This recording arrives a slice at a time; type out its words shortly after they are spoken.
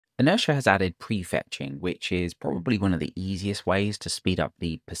Inertia has added prefetching, which is probably one of the easiest ways to speed up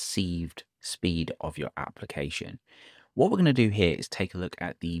the perceived speed of your application. What we're going to do here is take a look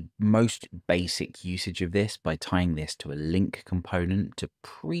at the most basic usage of this by tying this to a link component to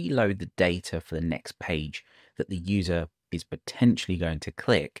preload the data for the next page that the user is potentially going to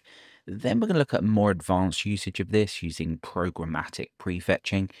click. Then we're going to look at more advanced usage of this using programmatic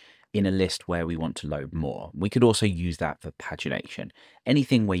prefetching in a list where we want to load more. We could also use that for pagination.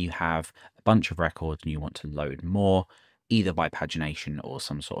 Anything where you have a bunch of records and you want to load more, either by pagination or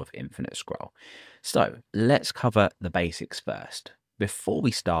some sort of infinite scroll. So let's cover the basics first. Before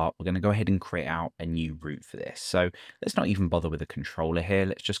we start, we're going to go ahead and create out a new route for this. So let's not even bother with a controller here.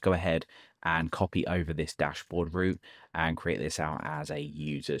 Let's just go ahead and copy over this dashboard route and create this out as a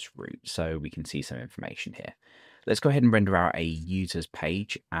user's route so we can see some information here. Let's go ahead and render out a user's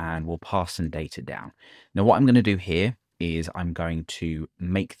page and we'll pass some data down. Now what I'm going to do here is I'm going to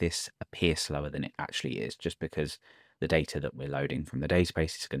make this appear slower than it actually is, just because the data that we're loading from the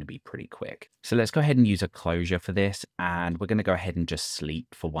database is going to be pretty quick. So let's go ahead and use a closure for this, and we're going to go ahead and just sleep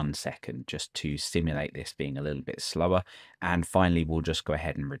for 1 second just to simulate this being a little bit slower. And finally, we'll just go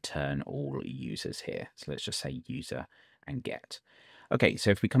ahead and return all users here. So let's just say user and get. Okay, so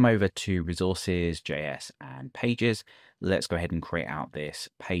if we come over to resources, JS, and pages, let's go ahead and create out this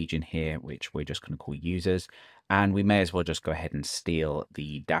page in here, which we're just going to call users. And we may as well just go ahead and steal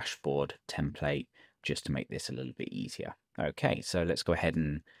the dashboard template just to make this a little bit easier. Okay, so let's go ahead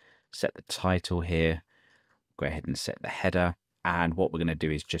and set the title here. Go ahead and set the header. And what we're going to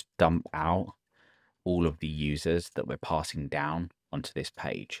do is just dump out all of the users that we're passing down onto this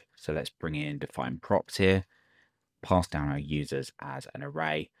page. So let's bring in define props here, pass down our users as an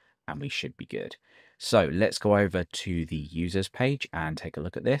array, and we should be good. So let's go over to the users page and take a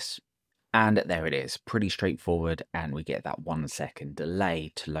look at this. And there it is, pretty straightforward. And we get that 1 second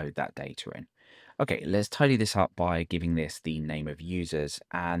delay to load that data in. Okay, let's tidy this up by giving this the name of users,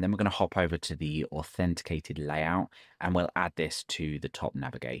 and then we're going to hop over to the authenticated layout and we'll add this to the top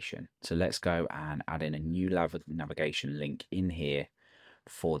navigation. So let's go and add in a new navigation link in here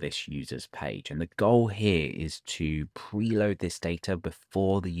for this user's page. And the goal here is to preload this data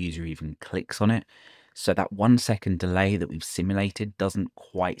before the user even clicks on it. So that 1 second delay that we've simulated doesn't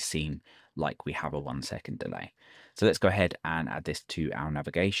quite seem like we have a 1 second delay. So let's go ahead and add this to our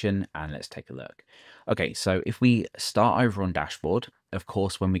navigation and let's take a look. Okay, so if we start over on dashboard, of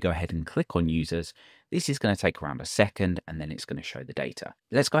course, when we go ahead and click on users, this is going to take around a second and then it's going to show the data.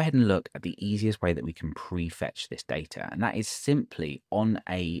 Let's go ahead and look at the easiest way that we can prefetch this data. And that is simply on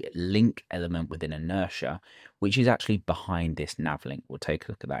a link element within Inertia, which is actually behind this nav link. We'll take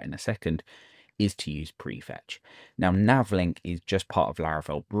a look at that in a second. Is to use prefetch. Now navlink is just part of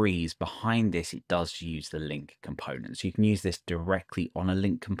Laravel Breeze. Behind this it does use the link component, so you can use this directly on a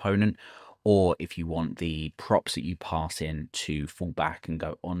link component, or if you want the props that you pass in to fall back and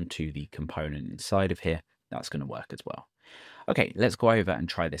go onto the component inside of here, that's going to work as well. Okay, let's go over and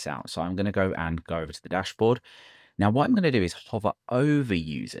try this out. So I'm going to go over to the dashboard. Now what I'm going to do is hover over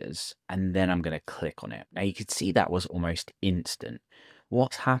users and then I'm going to click on it. Now you can see that was almost instant.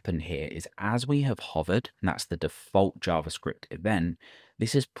 What's happened here is as we have hovered, and that's the default JavaScript event,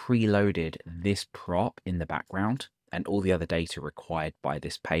 this has preloaded this prop in the background and all the other data required by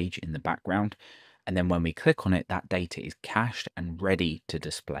this page in the background. And then when we click on it, that data is cached and ready to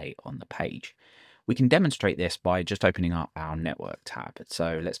display on the page. We can demonstrate this by just opening up our network tab.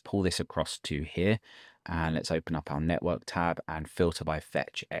 So let's pull this across to here and let's open up our network tab and filter by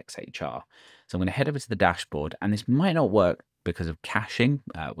fetch XHR. So I'm going to head over to the dashboard, and this might not work because of caching.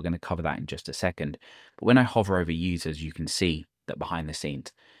 We're going to cover that in just a second. But when I hover over users, you can see that behind the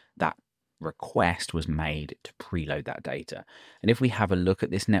scenes, that request was made to preload that data. And if we have a look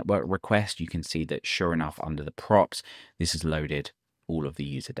at this network request, you can see that sure enough, under the props, this has loaded all of the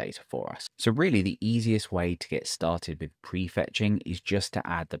user data for us. So really the easiest way to get started with prefetching is just to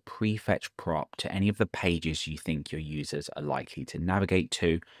add the prefetch prop to any of the pages you think your users are likely to navigate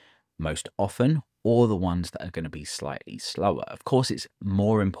to most often, or the ones that are going to be slightly slower. Of course, it's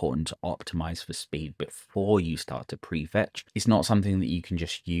more important to optimize for speed before you start to prefetch. It's not something that you can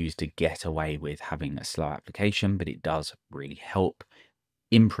just use to get away with having a slow application, but it does really help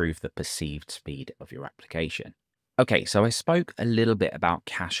improve the perceived speed of your application. Okay, so I spoke a little bit about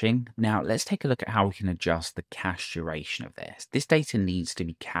caching. Now let's take a look at how we can adjust the cache duration of this. This data needs to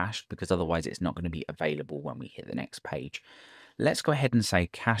be cached because otherwise it's not going to be available when we hit the next page. Let's go ahead and say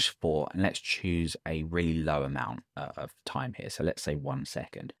cache for, and let's choose a really low amount of time here. So let's say 1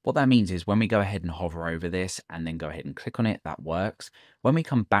 second. What that means is when we go ahead and hover over this and then go ahead and click on it, that works. When we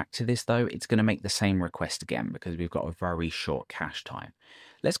come back to this though, it's going to make the same request again because we've got a very short cache time.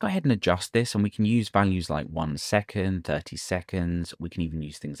 Let's go ahead and adjust this, and we can use values like 1 second, 30 seconds. We can even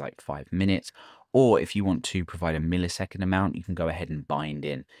use things like 5 minutes. Or if you want to provide a millisecond amount, you can go ahead and bind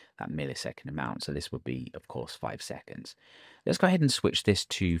in that millisecond amount. So this would be, of course, 5 seconds. Let's go ahead and switch this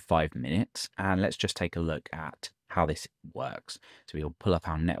to 5 minutes, and let's just take a look at how this works. So we'll pull up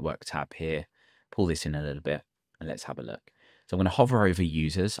our network tab here, pull this in a little bit, and let's have a look. So I'm going to hover over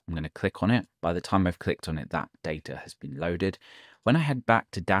users. I'm going to click on it. By the time I've clicked on it, that data has been loaded. When I head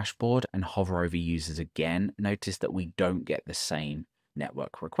back to dashboard and hover over users again, notice that we don't get the same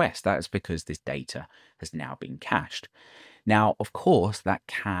network request. That is because this data has now been cached. Now, of course, that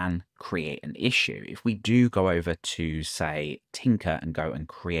can create an issue. If we do go over to, say, Tinker and go and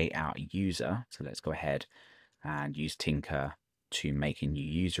create our user, so let's go ahead and use Tinker to make a new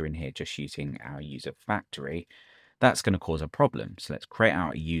user in here, just using our user factory, that's going to cause a problem. So let's create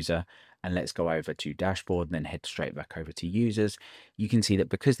our user and let's go over to dashboard and then head straight back over to users. You can see that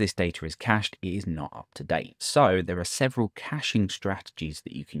because this data is cached, it is not up to date. So there are several caching strategies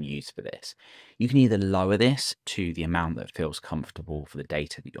that you can use for this. You can either lower this to the amount that feels comfortable for the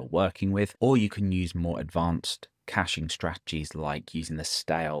data that you're working with, or you can use more advanced caching strategies like using the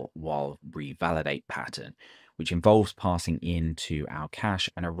stale while revalidate pattern, which involves passing into our cache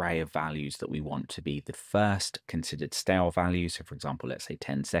an array of values that we want to be the first considered stale value. So for example, let's say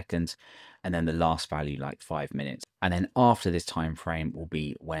 10 seconds, and then the last value like 5 minutes. And then after this time frame will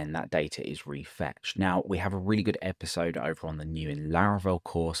be when that data is refetched. Now, we have a really good episode over on the new in Laravel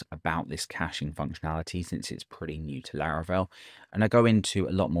course about this caching functionality, since it's pretty new to Laravel. And I go into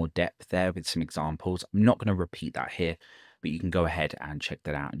a lot more depth there with some examples. I'm not going to repeat that here, but you can go ahead and check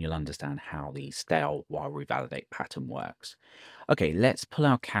that out and you'll understand how the stale while revalidate pattern works. Okay, let's pull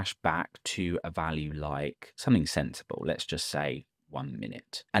our cache back to a value like something sensible. Let's just say 1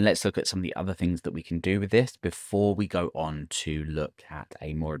 minute. And let's look at some of the other things that we can do with this before we go on to look at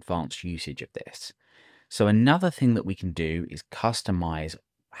a more advanced usage of this. So another thing that we can do is customize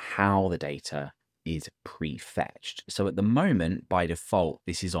how the data is prefetched. So at the moment, by default,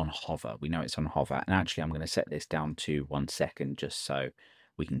 this is on hover. We know it's on hover. And actually, I'm going to set this down to 1 second just so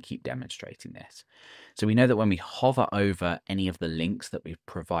we can keep demonstrating this. So we know that when we hover over any of the links that we've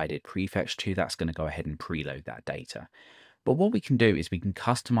provided prefetch to, that's going to go ahead and preload that data. But what we can do is we can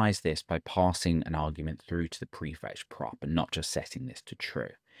customize this by passing an argument through to the prefetch prop and not just setting this to true.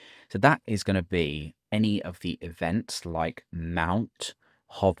 So that is going to be any of the events like mount,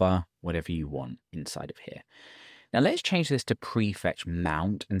 hover, whatever you want inside of here. Now let's change this to Prefetch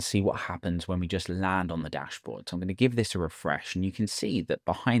Mount and see what happens when we just land on the dashboard. So I'm going to give this a refresh, and you can see that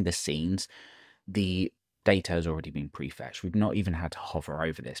behind the scenes, the data has already been prefetched. We've not even had to hover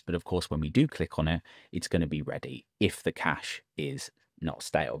over this, but of course, when we do click on it, it's going to be ready if the cache is not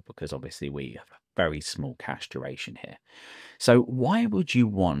stale, because obviously we have a very small cache duration here. So why would you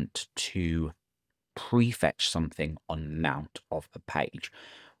want to prefetch something on mount of a page?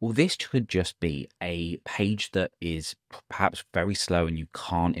 Well, this could just be a page that is perhaps very slow and you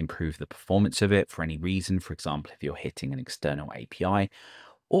can't improve the performance of it for any reason. For example, if you're hitting an external API,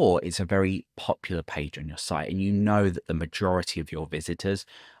 or it's a very popular page on your site and you know that the majority of your visitors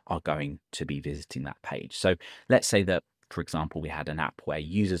are going to be visiting that page. So let's say that, for example, we had an app where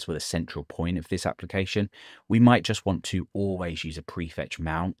users were the central point of this application. We might just want to always use a prefetch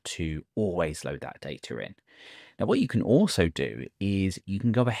mount to always load that data in. Now, what you can also do is you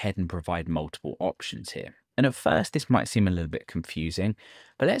can go ahead and provide multiple options here. And at first, this might seem a little bit confusing,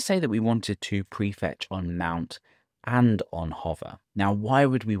 but let's say that we wanted to prefetch on mount and on hover. Now, why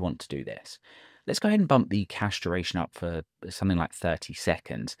would we want to do this? Let's go ahead and bump the cache duration up for something like 30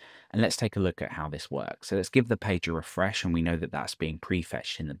 seconds, and let's take a look at how this works. So let's give the page a refresh, and we know that that's being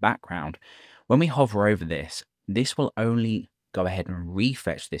prefetched in the background. When we hover over this, this will only go ahead and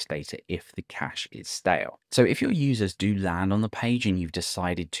refetch this data if the cache is stale. So if your users do land on the page and you've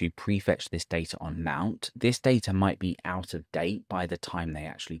decided to prefetch this data on mount, this data might be out of date by the time they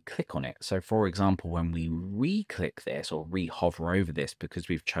actually click on it. So for example, when we re-click this or re-hover over this, because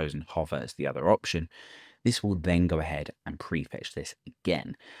we've chosen hover as the other option, this will then go ahead and prefetch this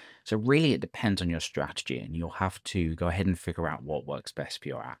again. So really it depends on your strategy, and you'll have to go ahead and figure out what works best for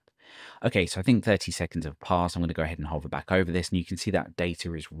your app. Okay, so I think 30 seconds have passed. I'm going to go ahead and hover back over this, and you can see that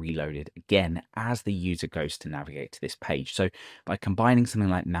data is reloaded again as the user goes to navigate to this page. So by combining something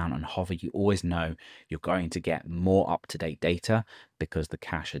like mount and hover, you always know you're going to get more up-to-date data because the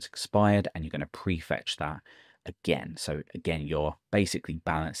cache has expired, and you're going to prefetch that again. So again, you're basically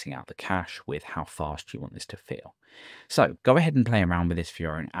balancing out the cache with how fast you want this to feel. So go ahead and play around with this for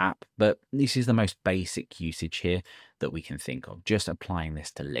your own app, but this is the most basic usage here that we can think of, just applying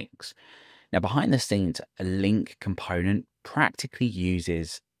this to links. Now, behind the scenes, a link component practically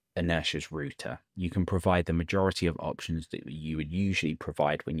uses Inertia's router. You can provide the majority of options that you would usually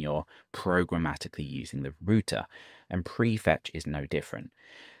provide when you're programmatically using the router, and Prefetch is no different.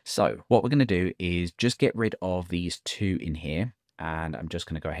 So what we're going to do is just get rid of these two in here, and I'm just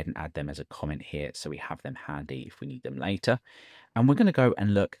going to go ahead and add them as a comment here so we have them handy if we need them later. And we're going to go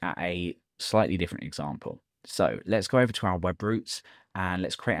and look at a slightly different example. So let's go over to our web routes and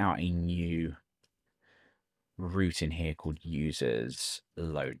let's create out a new route in here called users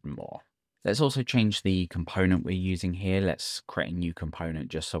load more. Let's also change the component we're using here. Let's create a new component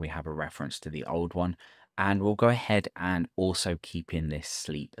just so we have a reference to the old one. And we'll go ahead and also keep in this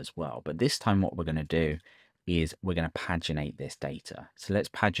sleep as well. But this time what we're going to do is we're going to paginate this data. So let's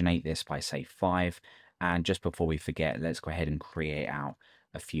paginate this by say 5. And just before we forget, let's go ahead and create out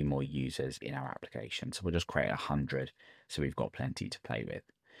a few more users in our application. So we'll just create 100 so we've got plenty to play with.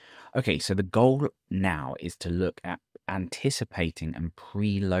 Okay, so the goal now is to look at anticipating and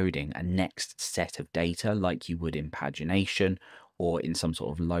preloading a next set of data like you would in pagination or in some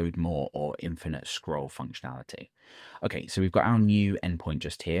sort of load more or infinite scroll functionality. Okay, so we've got our new endpoint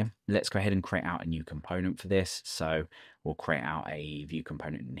just here. Let's go ahead and create out a new component for this. So we'll create out a view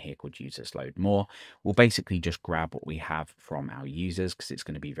component in here called users load more. We'll basically just grab what we have from our users because it's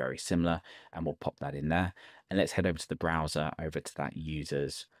going to be very similar, and we'll pop that in there. And let's head over to the browser, over to that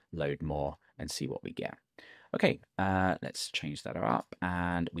users load more and see what we get. Okay, let's change that up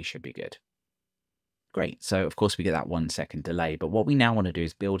and we should be good. Great. So of course we get that 1 second delay, but what we now want to do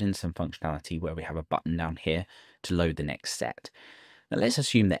is build in some functionality where we have a button down here to load the next set. Now let's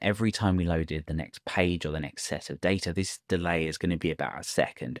assume that every time we loaded the next page or the next set of data, this delay is going to be about a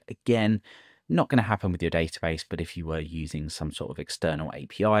second. Again, not going to happen with your database, but if you were using some sort of external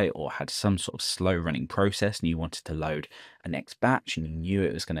API or had some sort of slow running process and you wanted to load a next batch and you knew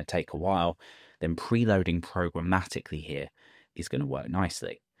it was going to take a while, then preloading programmatically here is going to work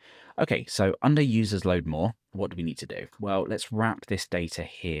nicely. Okay, so under users load more, what do we need to do? Well, let's wrap this data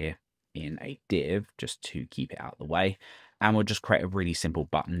here in a div just to keep it out of the way. And we'll just create a really simple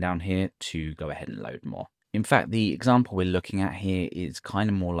button down here to go ahead and load more. In fact, the example we're looking at here is kind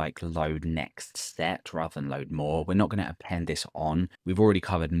of more like load next set rather than load more. We're not going to append this on. We've already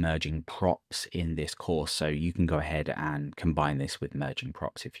covered merging props in this course, so you can go ahead and combine this with merging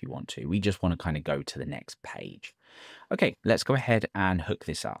props if you want to. We just want to kind of go to the next page. Okay, let's go ahead and hook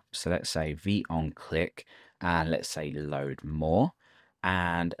this up. So let's say v on click and let's say load more,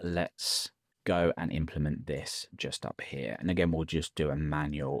 and let's go and implement this just up here. And again, we'll just do a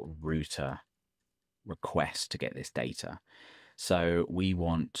manual router request to get this data. So we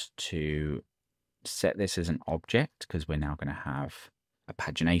want to set this as an object because we're now going to have a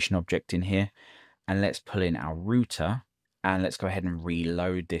pagination object in here. And let's pull in our router and let's go ahead and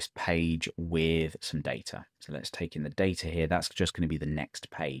reload this page with some data. So let's take in the data here. That's just going to be the next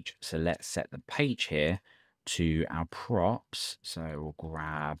page. So let's set the page here to our props. So we'll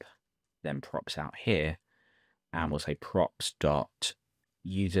grab them props out here and we'll say props dot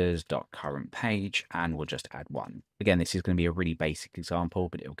users dot current page, and we'll just add 1. Again, this is going to be a really basic example,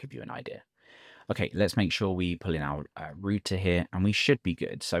 but it'll give you an idea. Okay, let's make sure we pull in our router here and we should be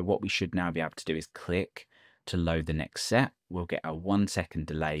good. So what we should now be able to do is click to load the next set. We'll get a 1 second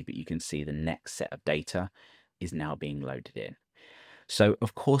delay, but you can see the next set of data is now being loaded in. So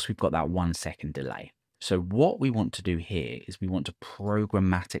of course we've got that 1 second delay. So what we want to do here is we want to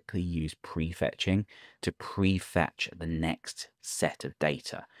programmatically use prefetching to prefetch the next set of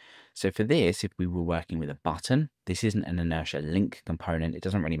data. So for this, if we were working with a button, this isn't an inertia link component. It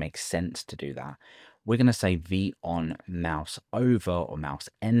doesn't really make sense to do that. We're going to say v on mouse over or mouse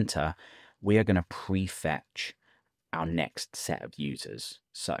enter. We are going to prefetch our next set of users.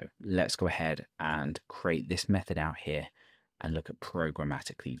 So let's go ahead and create this method out here and look at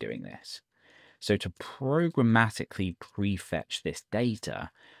programmatically doing this. So to programmatically prefetch this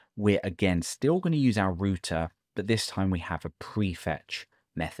data, we're again still going to use our router, but this time we have a prefetch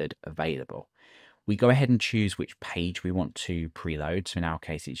method available. We go ahead and choose which page we want to preload. So in our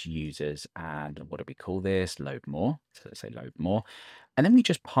case, it's users, and what do we call this? Load more. So let's say load more. And then we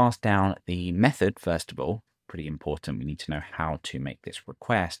just pass down the method, first of all. Pretty important. We need to know how to make this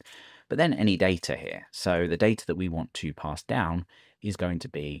request, but then any data here. So the data that we want to pass down is going to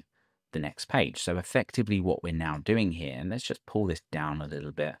be the next page. So effectively what we're now doing here, and let's just pull this down a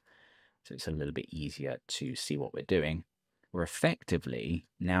little bit so it's a little bit easier to see what we're doing. We're effectively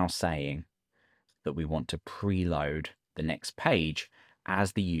now saying that we want to preload the next page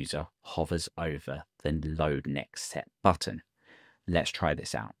as the user hovers over the load next set button. Let's try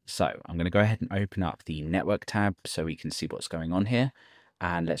this out. So I'm going to go ahead and open up the network tab so we can see what's going on here.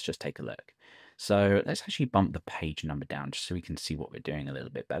 And let's just take a look. So let's actually bump the page number down just so we can see what we're doing a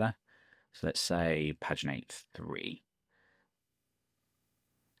little bit better. So let's say paginate 3.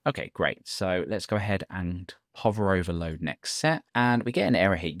 Okay, great. So let's go ahead and hover over load next set. And we get an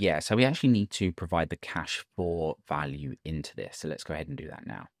error here. Yeah, so we actually need to provide the cache for value into this. So let's go ahead and do that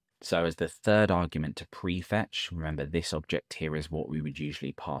now. So as the third argument to prefetch, remember this object here is what we would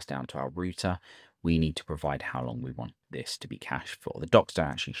usually pass down to our router. We need to provide how long we want this to be cached for. The docs don't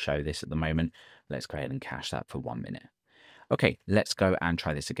actually show this at the moment. Let's go ahead and cache that for 1 minute. Okay, let's go and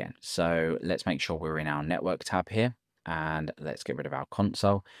try this again. So let's make sure we're in our network tab here and let's get rid of our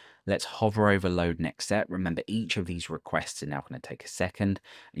console. Let's hover over load next set. Remember, each of these requests are now going to take a second,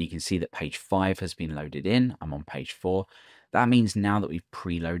 and you can see that page 5 has been loaded in. I'm on page 4. That means now that we've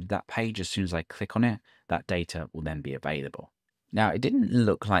preloaded that page, as soon as I click on it, that data will then be available. Now, it didn't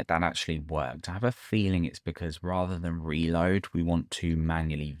look like that actually worked. I have a feeling it's because rather than reload, we want to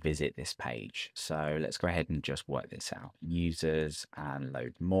manually visit this page. So let's go ahead and just work this out. Users and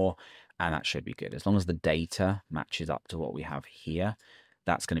load more, and that should be good. As long as the data matches up to what we have here,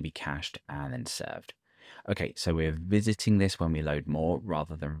 that's going to be cached and then served. Okay, so we're visiting this when we load more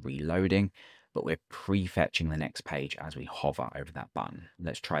rather than reloading, but we're prefetching the next page as we hover over that button.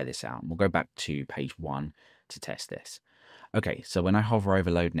 Let's try this out. We'll go back to page 1 to test this. Okay, so when I hover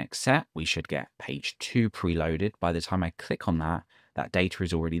over load next set, we should get page 2 preloaded. By the time I click on that, that data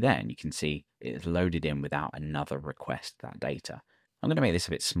is already there, and you can see it's loaded in without another request, that data. I'm going to make this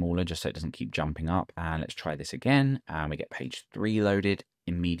a bit smaller just so it doesn't keep jumping up, and let's try this again, and we get page 3 loaded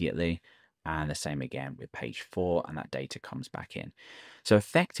immediately, and the same again with page 4, and that data comes back in. So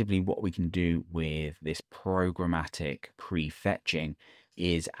effectively what we can do with this programmatic prefetching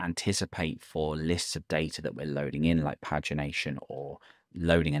is anticipate for lists of data that we're loading in, like pagination or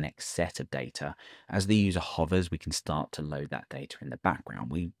loading a next set of data. As the user hovers, we can start to load that data in the background.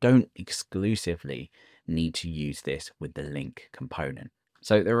 We don't exclusively need to use this with the link component.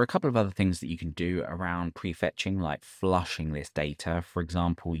 So there are a couple of other things that you can do around prefetching, like flushing this data. For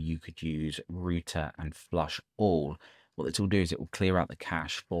example, you could use router and flush all. What this will do is it will clear out the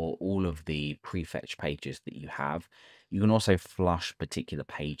cache for all of the prefetch pages that you have. You can also flush particular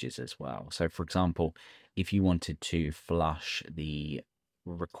pages as well. So for example, if you wanted to flush the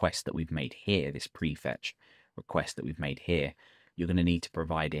request that we've made here, this prefetch request that we've made here, you're going to need to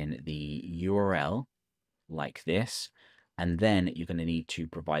provide in the URL like this, and then you're going to need to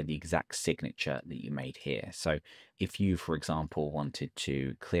provide the exact signature that you made here. So if you, for example, wanted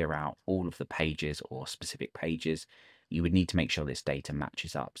to clear out all of the pages or specific pages, you would need to make sure this data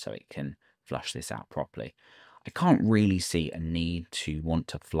matches up so it can flush this out properly. I can't really see a need to want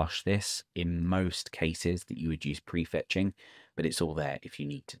to flush this in most cases that you would use prefetching, but it's all there if you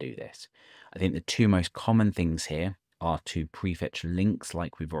need to do this. I think the two most common things here are to prefetch links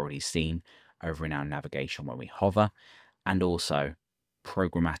like we've already seen over in our navigation when we hover, and also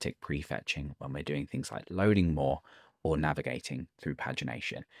programmatic prefetching when we're doing things like loading more or navigating through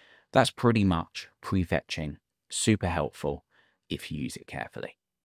pagination. That's pretty much prefetching. Super helpful if you use it carefully.